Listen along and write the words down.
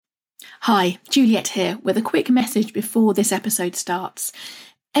Hi, Juliet here with a quick message before this episode starts.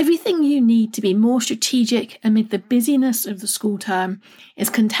 Everything you need to be more strategic amid the busyness of the school term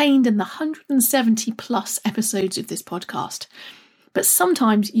is contained in the 170 plus episodes of this podcast. But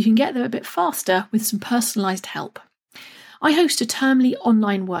sometimes you can get there a bit faster with some personalised help. I host a termly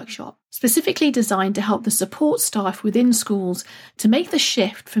online workshop specifically designed to help the support staff within schools to make the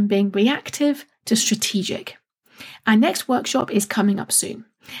shift from being reactive to strategic. Our next workshop is coming up soon,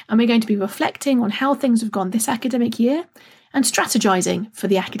 and we're going to be reflecting on how things have gone this academic year and strategising for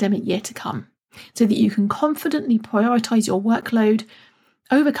the academic year to come, so that you can confidently prioritise your workload,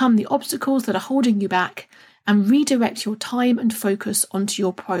 overcome the obstacles that are holding you back, and redirect your time and focus onto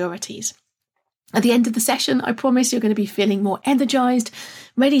your priorities. At the end of the session, I promise you're going to be feeling more energised,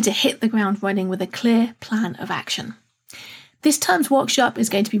 ready to hit the ground running with a clear plan of action. This term's workshop is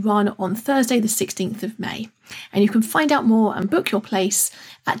going to be run on Thursday the 16th of May, and you can find out more and book your place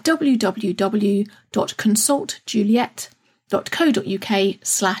at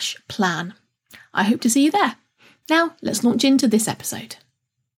www.consultjuliet.co.uk/plan. I hope to see you there. Now, let's launch into this episode.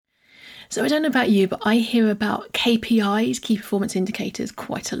 So I don't know about you, but I hear about KPIs, key performance indicators,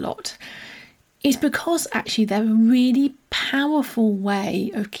 quite a lot. It's because actually they're a really powerful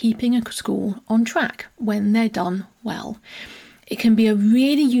way of keeping a school on track when they're done well. It can be a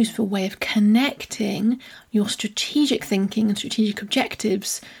really useful way of connecting your strategic thinking and strategic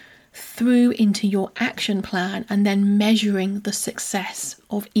objectives through into your action plan and then measuring the success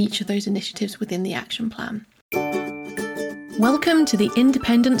of each of those initiatives within the action plan. Welcome to the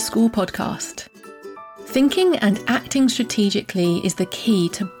Independent School Podcast. Thinking and acting strategically is the key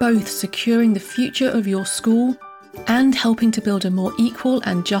to both securing the future of your school and helping to build a more equal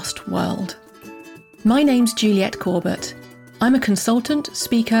and just world. My name's Juliet Corbett. I'm a consultant,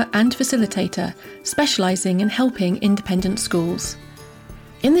 speaker and facilitator specialising in helping independent schools.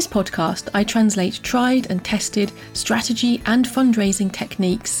 In this podcast, I translate tried and tested strategy and fundraising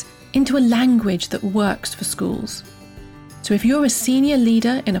techniques into a language that works for schools. So if you're a senior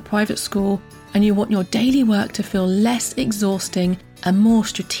leader in a private school and you want your daily work to feel less exhausting and more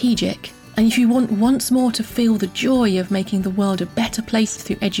strategic, and if you want once more to feel the joy of making the world a better place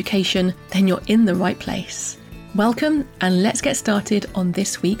through education, then you're in the right place. Welcome, and let's get started on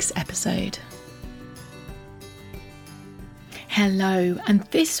this week's episode. Hello, and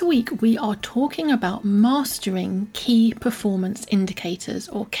this week we are talking about mastering key performance indicators,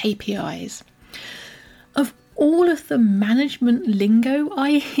 or KPIs. Of all of the management lingo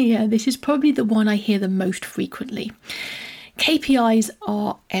I hear, this is probably the one I hear the most frequently. KPIs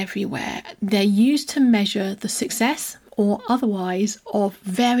are everywhere. They're used to measure the success or otherwise of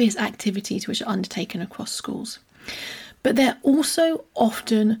various activities which are undertaken across schools. But they're also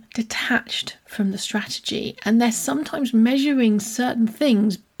often detached from the strategy, and they're sometimes measuring certain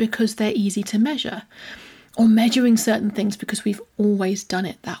things because they're easy to measure, or measuring certain things because we've always done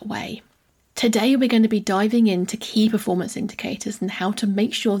it that way. Today we're going to be diving into key performance indicators and how to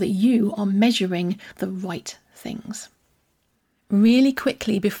make sure that you are measuring the right things. Really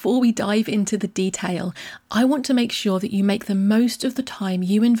quickly, before we dive into the detail, I want to make sure that you make the most of the time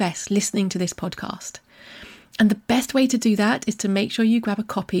you invest listening to this podcast. And the best way to do that is to make sure you grab a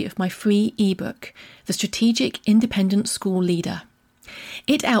copy of my free ebook, The Strategic Independent School Leader.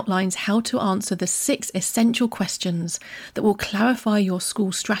 It outlines how to answer the 6 essential questions that will clarify your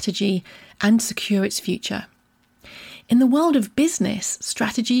school strategy and secure its future. In the world of business,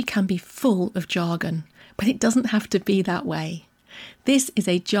 strategy can be full of jargon, but it doesn't have to be that way. This is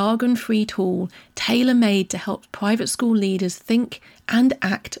a jargon-free tool tailor-made to help private school leaders think and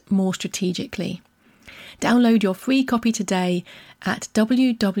act more strategically. Download your free copy today at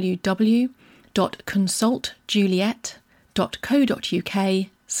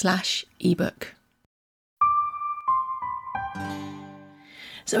www.consultjuliet.co.uk/ebook.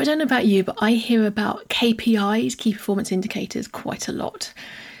 So I don't know about you, but I hear about KPIs, key performance indicators, quite a lot.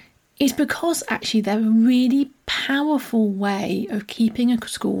 It's because actually they're a really powerful way of keeping a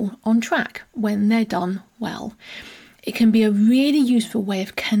school on track when they're done well. It can be a really useful way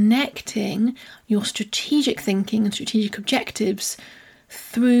of connecting your strategic thinking and strategic objectives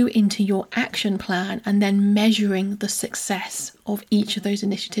through into your action plan and then measuring the success of each of those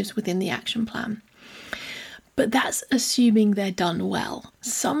initiatives within the action plan. But that's assuming they're done well.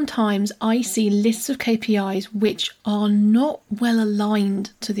 Sometimes I see lists of KPIs which are not well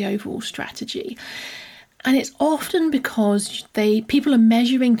aligned to the overall strategy. And it's often because people are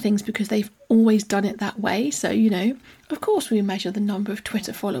measuring things because they've always done it that way. So, of course we measure the number of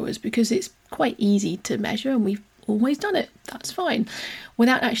Twitter followers because it's quite easy to measure and we've always done it. That's fine.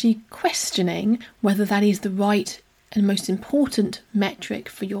 Without actually questioning whether that is the right and most important metric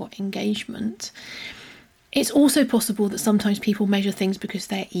for your engagement, it's also possible that sometimes people measure things because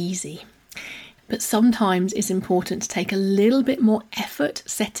they're easy. But sometimes it's important to take a little bit more effort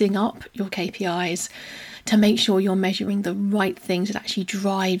setting up your KPIs to make sure you're measuring the right things that actually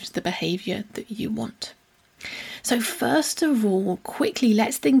drives the behaviour that you want. So first of all, quickly,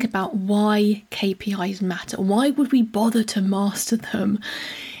 let's think about why KPIs matter. Why would we bother to master them?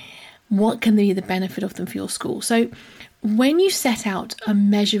 What can be the benefit of them for your school? So when you set out a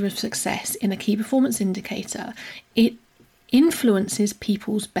measure of success in a key performance indicator, it influences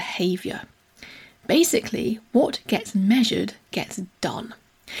people's behaviour. Basically, what gets measured gets done.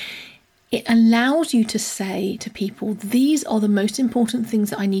 It allows you to say to people, these are the most important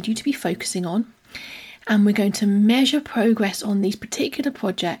things that I need you to be focusing on. And we're going to measure progress on these particular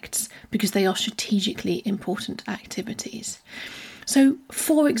projects because they are strategically important activities. So,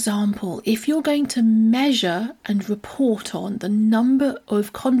 for example, if you're going to measure and report on the number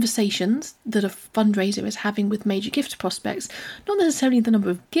of conversations that a fundraiser is having with major gift prospects, not necessarily the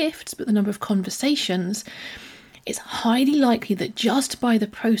number of gifts, but the number of conversations, it's highly likely that just by the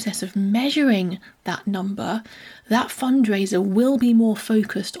process of measuring that number, that fundraiser will be more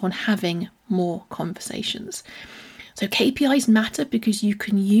focused on having more conversations. So KPIs matter because you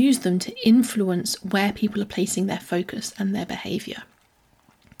can use them to influence where people are placing their focus and their behaviour.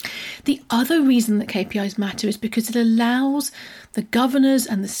 The other reason that KPIs matter is because it allows the governors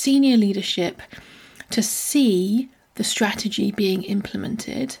and the senior leadership to see the strategy being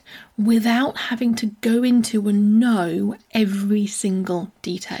implemented without having to go into and know every single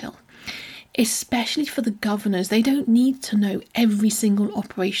detail. Especially for the governors, they don't need to know every single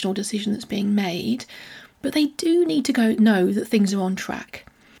operational decision that's being made, but they do need to know that things are on track.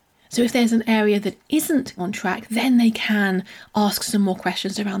 So if there's an area that isn't on track, then they can ask some more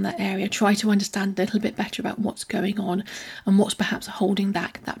questions around that area, try to understand a little bit better about what's going on and what's perhaps holding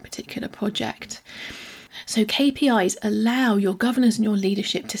back that particular project. So KPIs allow your governors and your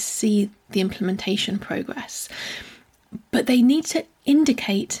leadership to see the implementation progress, but they need to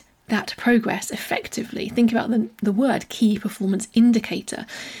indicate that progress effectively. Think about the word key performance indicator.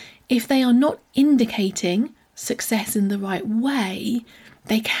 If they are not indicating success in the right way,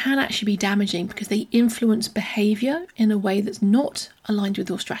 they can actually be damaging because they influence behaviour in a way that's not aligned with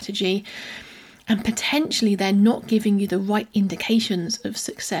your strategy, and potentially they're not giving you the right indications of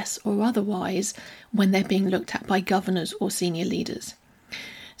success or otherwise when they're being looked at by governors or senior leaders.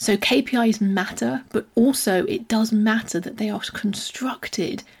 So KPIs matter, but also it does matter that they are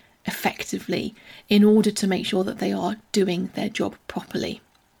constructed effectively in order to make sure that they are doing their job properly.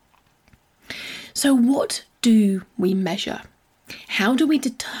 So what do we measure? How do we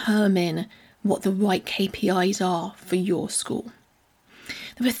determine what the right KPIs are for your school?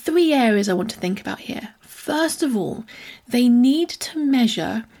 There are three areas I want to think about here. First of all, they need to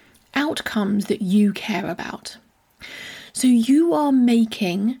measure outcomes that you care about. So you are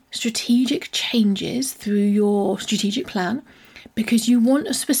making strategic changes through your strategic plan because you want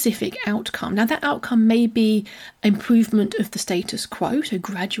a specific outcome. Now that outcome may be improvement of the status quo, so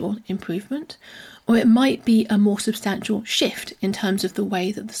gradual improvement, or it might be a more substantial shift in terms of the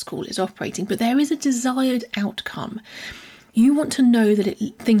way that the school is operating, but there is a desired outcome. You want to know that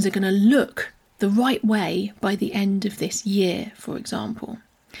things are going to look the right way by the end of this year, for example.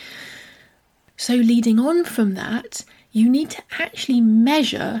 So leading on from that, you need to actually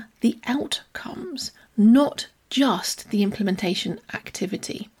measure the outcomes, not just the implementation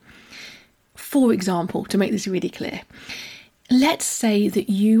activity. For example, to make this really clear, let's say that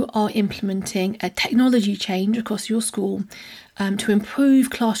you are implementing a technology change across your school to improve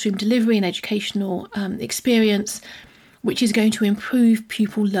classroom delivery and educational experience, which is going to improve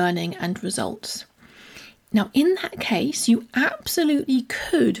pupil learning and results. Now, in that case, you absolutely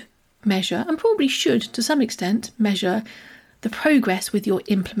could measure, and probably should to some extent, measure the progress with your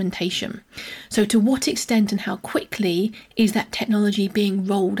implementation. So to what extent and how quickly is that technology being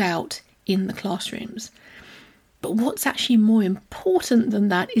rolled out in the classrooms? But what's actually more important than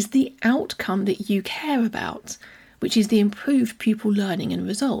that is the outcome that you care about, which is the improved pupil learning and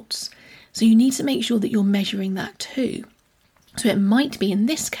results. So you need to make sure that you're measuring that too. So it might be in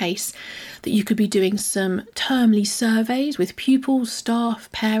this case that you could be doing some termly surveys with pupils,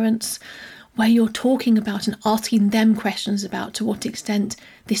 staff, parents, where you're talking about and asking them questions about to what extent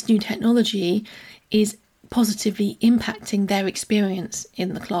this new technology is positively impacting their experience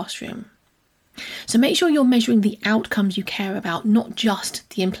in the classroom. So make sure you're measuring the outcomes you care about, not just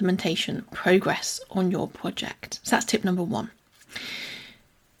the implementation progress on your project. So that's tip number one.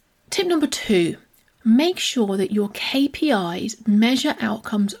 Tip number two, make sure that your KPIs measure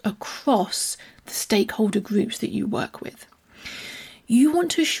outcomes across the stakeholder groups that you work with. You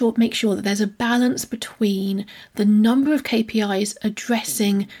want to make sure that there's a balance between the number of KPIs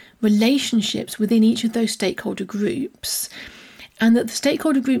addressing relationships within each of those stakeholder groups, and that the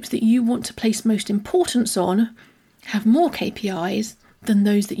stakeholder groups that you want to place most importance on have more KPIs than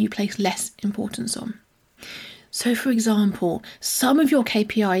those that you place less importance on. So, for example, some of your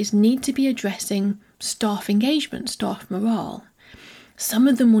KPIs need to be addressing staff engagement, staff morale. Some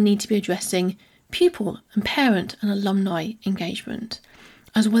of them will need to be addressing pupil and parent and alumni engagement,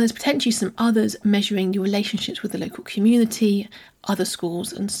 as well as potentially some others measuring your relationships with the local community, other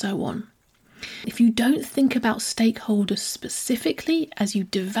schools, and so on. If you don't think about stakeholders specifically as you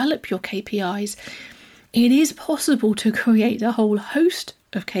develop your KPIs, it is possible to create a whole host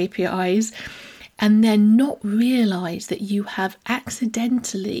of KPIs and then not realise that you have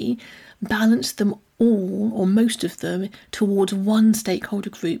accidentally balanced them all, or most of them, towards one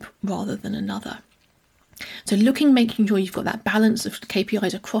stakeholder group rather than another. So making sure you've got that balance of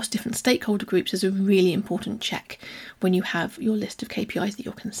KPIs across different stakeholder groups is a really important check when you have your list of KPIs that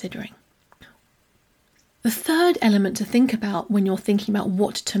you're considering. The third element to think about when you're thinking about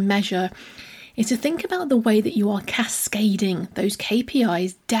what to measure is to think about the way that you are cascading those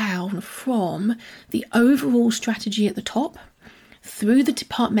KPIs down from the overall strategy at the top, through the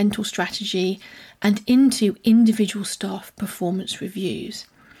departmental strategy, and into individual staff performance reviews.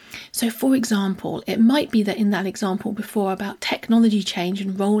 So, for example, it might be that in that example before about technology change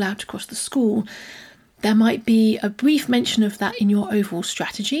and rollout across the school, there might be a brief mention of that in your overall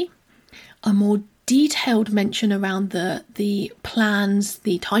strategy, a more detailed mention around the plans,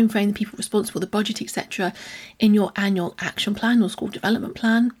 the timeframe, the people responsible, the budget, etc. in your annual action plan or school development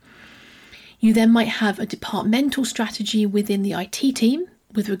plan. You then might have a departmental strategy within the IT team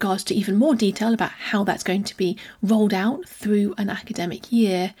with regards to even more detail about how that's going to be rolled out through an academic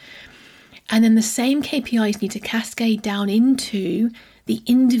year. And then the same KPIs need to cascade down into the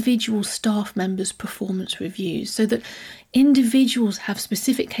individual staff members' performance reviews, so that individuals have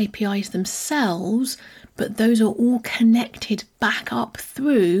specific KPIs themselves, but those are all connected back up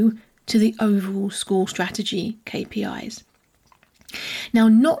through to the overall school strategy KPIs. Now,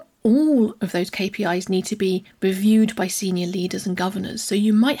 not all of those KPIs need to be reviewed by senior leaders and governors. So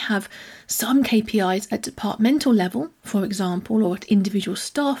you might have some KPIs at departmental level, for example, or at individual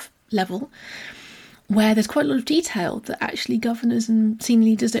staff level, where there's quite a lot of detail that actually governors and senior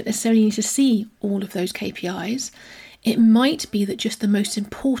leaders don't necessarily need to see all of those KPIs. It might be that just the most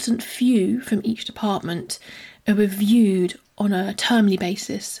important few from each department are reviewed on a termly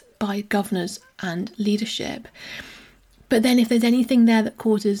basis by governors and leadership. But then if there's anything there that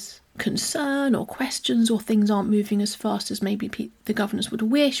causes concern or questions, or things aren't moving as fast as maybe the governors would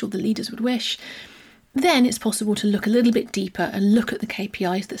wish or the leaders would wish, then it's possible to look a little bit deeper and look at the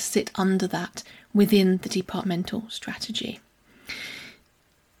KPIs that sit under that within the departmental strategy.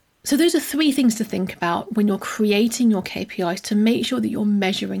 So those are three things to think about when you're creating your KPIs to make sure that you're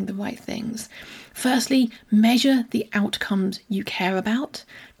measuring the right things. Firstly, measure the outcomes you care about.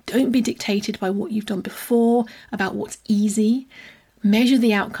 Don't be dictated by what you've done before, about what's easy. Measure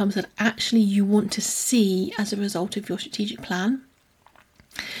the outcomes that actually you want to see as a result of your strategic plan.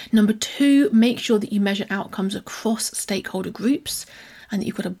 Number 2, make sure that you measure outcomes across stakeholder groups and that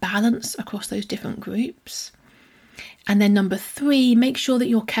you've got a balance across those different groups. And then number 3, make sure that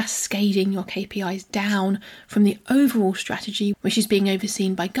you're cascading your KPIs down from the overall strategy, which is being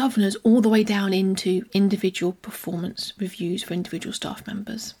overseen by governors, all the way down into individual performance reviews for individual staff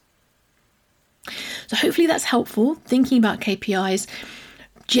members. So hopefully that's helpful, thinking about KPIs.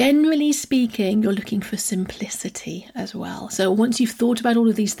 Generally speaking, you're looking for simplicity as well. So once you've thought about all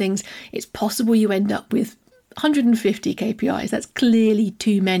of these things, it's possible you end up with 150 KPIs. That's clearly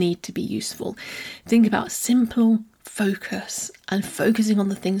too many to be useful. Think about simple focus and focusing on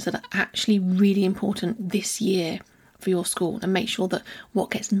the things that are actually really important this year for your school, and make sure that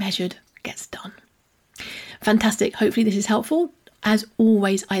what gets measured gets done. Fantastic. Hopefully this is helpful. As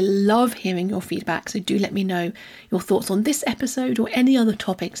always, I love hearing your feedback, so do let me know your thoughts on this episode or any other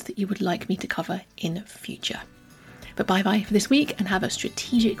topics that you would like me to cover in future. But bye-bye for this week, and have a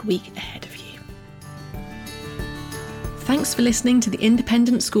strategic week ahead of you. Thanks for listening to the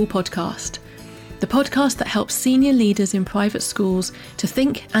Independent School Podcast, the podcast that helps senior leaders in private schools to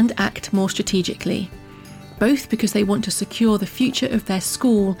think and act more strategically, both because they want to secure the future of their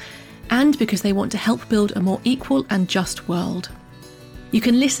school and because they want to help build a more equal and just world. You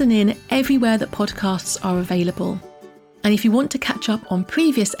can listen in everywhere that podcasts are available. And if you want to catch up on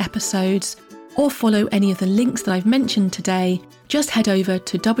previous episodes or follow any of the links that I've mentioned today, just head over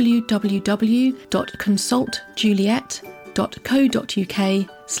to www.consultjuliet.com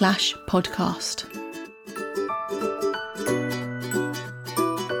www.ecom.co.uk/podcast.